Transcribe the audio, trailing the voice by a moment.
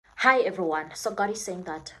Hi everyone. So God is saying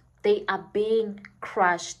that they are being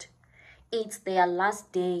crushed. It's their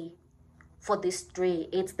last day for this tree.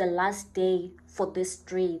 It's the last day for this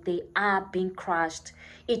tree. They are being crushed.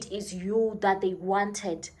 It is you that they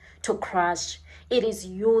wanted to crush. It is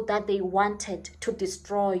you that they wanted to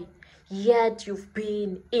destroy. Yet you've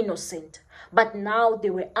been innocent. But now they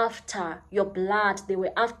were after your blood. They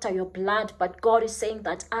were after your blood. But God is saying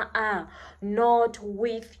that, not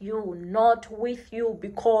with you, not with you,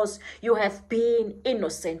 because you have been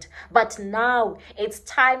innocent. But now it's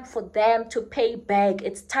time for them to pay back.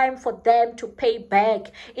 It's time for them to pay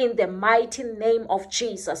back in the mighty name of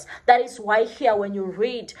Jesus. That is why here when you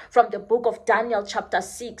read from the book of Daniel chapter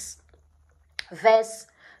 6, verse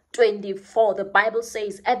 24, the Bible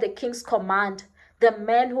says, at the king's command, the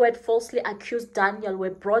men who had falsely accused Daniel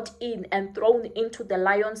were brought in and thrown into the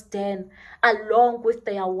lion's den, along with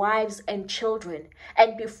their wives and children.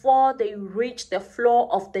 And before they reached the floor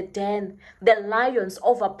of the den, the lions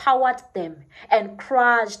overpowered them and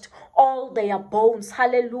crushed all their bones.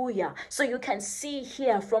 Hallelujah. So you can see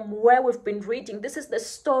here from where we've been reading, this is the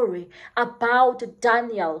story about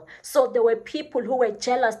Daniel. So there were people who were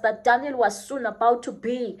jealous that Daniel was soon about to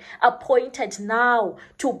be appointed now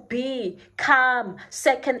to become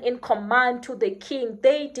second in command to the king.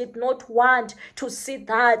 They did not want to see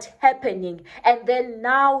that happening. And then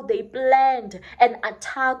now they planned an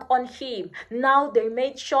attack on him. Now they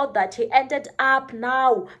made sure that he ended up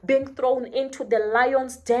now being thrown into the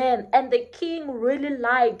lion's den. And the king really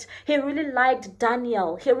liked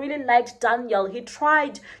Daniel. He really liked Daniel. He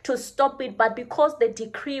tried to stop it, but because the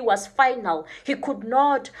decree was final, he could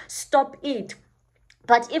not stop it.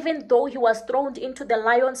 But even though he was thrown into the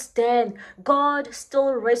lion's den, God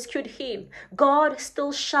still rescued him. God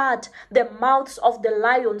still shut the mouths of the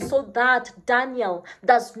lions so that Daniel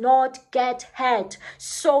does not get hurt.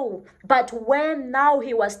 But when now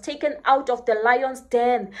he was taken out of the lion's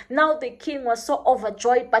den, now the king was so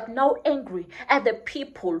overjoyed, but now angry at the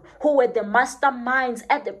people who were the masterminds,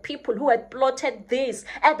 at the people who had plotted this,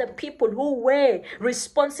 at the people who were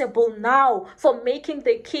responsible now for making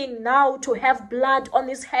the king now to have blood on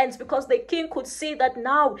his hands, because the king could see that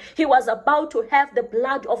now he was about to have the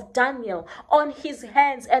blood of Daniel on his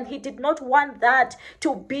hands, and he did not want that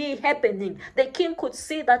to be happening. The king could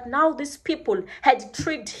see that now these people had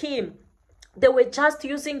tricked him. They were just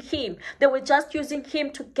using him. They were just using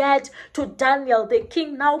him to get to Daniel. The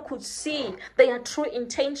king now could see their true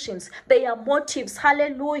intentions, their motives.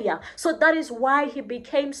 Hallelujah. So that is why he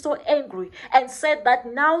became so angry and said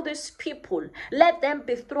that now these people, let them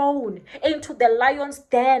be thrown into the lion's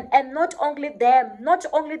den. And not only them, not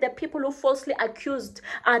only the people who falsely accused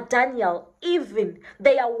Daniel, even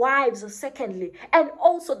their wives, secondly, and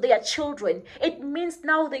also their children. It means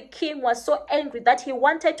now the king was so angry that he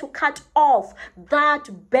wanted to cut off that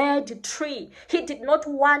bad tree. He did not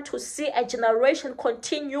want to see a generation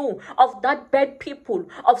continue of that bad people,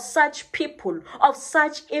 of such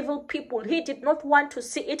evil people. He did not want to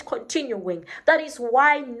see it continuing. That is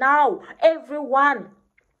why now everyone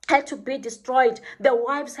had to be destroyed. The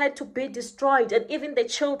wives had to be destroyed, and even the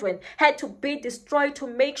children had to be destroyed to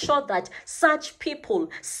make sure that such people,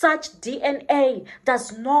 such DNA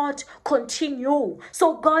does not continue.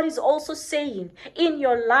 So God is also saying, in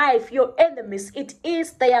your life, your enemies, it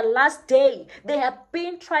is their last day. They have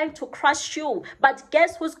been trying to crush you, but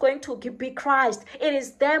guess who's going to be crushed? It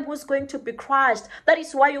is them who's going to be crushed. That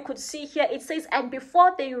is why you could see here, it says, and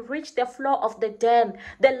before they reached the floor of the den,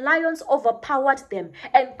 the lions overpowered them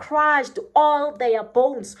and crushed all their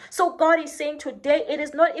bones. So God is saying today, it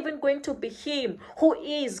is not even going to be him who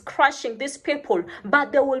is crushing these people,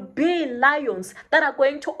 but there will be lions that are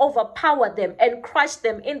going to overpower them and crush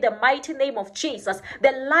them in the mighty name of Jesus.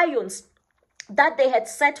 The lions that they had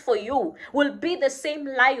set for you will be the same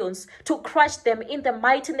lions to crush them in the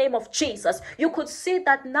mighty name of Jesus. You could see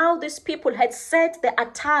that now these people had set the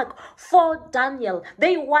attack for Daniel.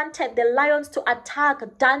 They wanted the lions to attack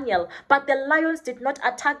Daniel, but the lions did not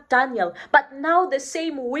attack Daniel. But now the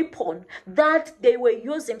same weapon that they were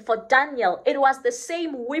using for Daniel, it was the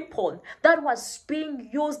same weapon that was being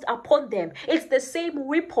used upon them. It's the same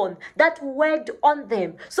weapon that worked on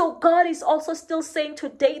them. So God is also still saying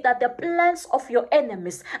today that the plans of your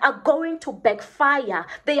enemies are going to backfire.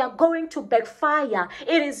 They are going to backfire.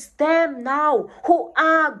 It is them now who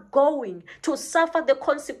are going to suffer the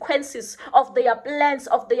consequences of their plans,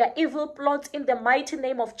 of their evil plots in the mighty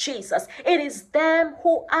name of Jesus. It is them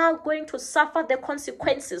who are going to suffer the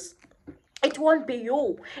consequences. It won't be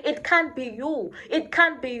you. It can't be you. It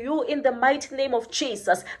can't be you in the mighty name of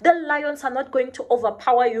Jesus. The lions are not going to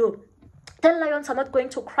overpower you. The lions are not going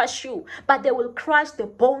to crush you, but they will crush the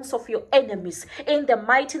bones of your enemies in the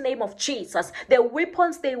mighty name of Jesus. The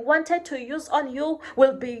weapons they wanted to use on you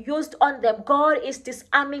will be used on them. God is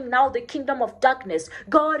disarming now the kingdom of darkness.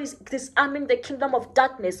 God is disarming the kingdom of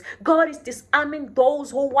darkness. God is disarming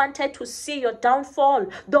those who wanted to see your downfall,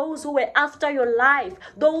 those who were after your life,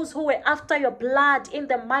 those who were after your blood in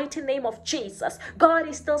the mighty name of Jesus. God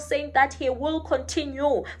is still saying that he will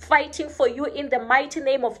continue fighting for you in the mighty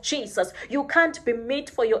name of Jesus. You can't be meat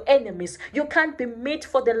for your enemies. You can't be meat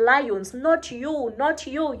for the lions. Not you, not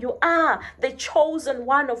you. You are the chosen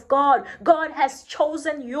one of God. God has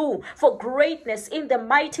chosen you for greatness in the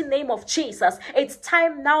mighty name of Jesus. It's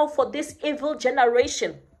time now for this evil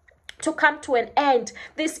generation to come to an end.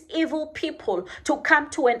 These evil people to come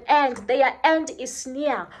to an end. Their end is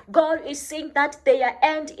near. God is saying that their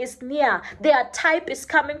end is near. Their type is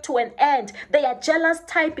coming to an end. Their jealous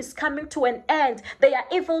type is coming to an end. Their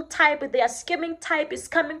evil type, their scheming type is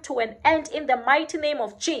coming to an end in the mighty name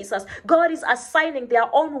of Jesus. God is assigning their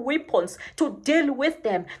own weapons to deal with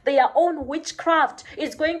them. Their own witchcraft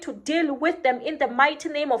is going to deal with them in the mighty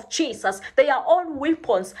name of Jesus. Their own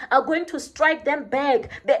weapons are going to strike them back.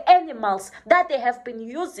 The animals that they have been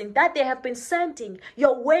using, that they have been sending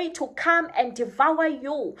your way to come and devour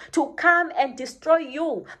you, to come and destroy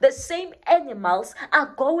you, the same animals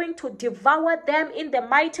are going to devour them in the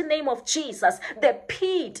mighty name of Jesus. The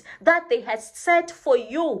pit that they had set for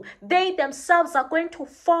you, they themselves are going to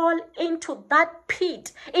fall into that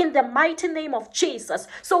pit in the mighty name of Jesus.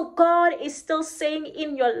 So God is still saying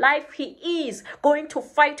in your life, he is going to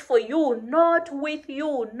fight for you, not with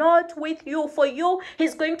you, not with you. For you,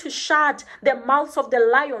 he's going to shut the mouths of the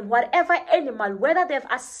lion, whatever animal, whether they've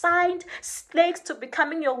assigned snakes to be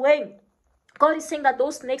coming your way. God is saying that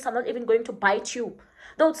those snakes are not even going to bite you.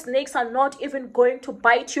 Those snakes are not even going to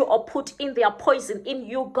bite you or put in their poison in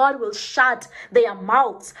you. God will shut their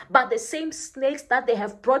mouths. But the same snakes that they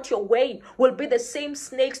have brought your way will be the same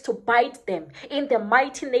snakes to bite them in the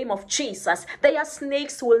mighty name of Jesus. Their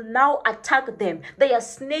snakes will now attack them. Their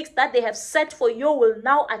snakes that they have set for you will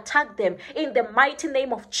now attack them in the mighty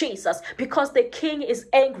name of Jesus, because the King is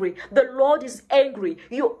angry. The Lord is angry.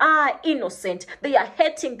 You are innocent. They are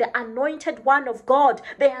hating the anointed one of God.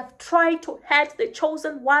 They have tried to hurt the chosen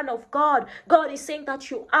one of God. God is saying that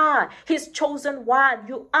you are his chosen one.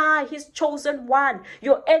 You are his chosen one.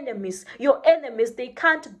 Your enemies, they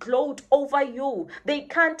can't gloat over you. They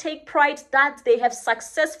can't take pride that they have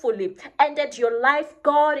successfully ended your life.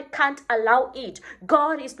 God can't allow it.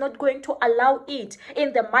 God is not going to allow it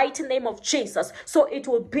in the mighty name of Jesus. So it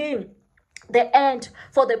will be the end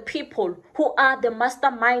for the people who are the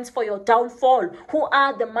masterminds for your downfall, who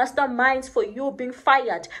are the masterminds for you being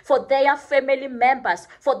fired, for their family members,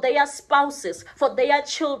 for their spouses, for their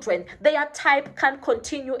children. Their type can't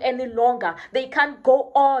continue any longer. They can't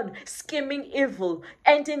go on scheming evil,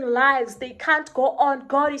 ending lives. They can't go on.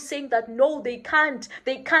 God is saying that no, they can't.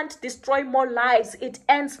 They can't destroy more lives. It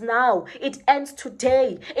ends now. It ends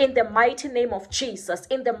today in the mighty name of Jesus.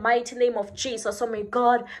 In the mighty name of Jesus. So may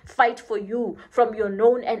God fight for you from your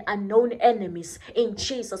known and unknown enemies. In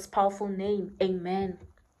Jesus' powerful name, amen.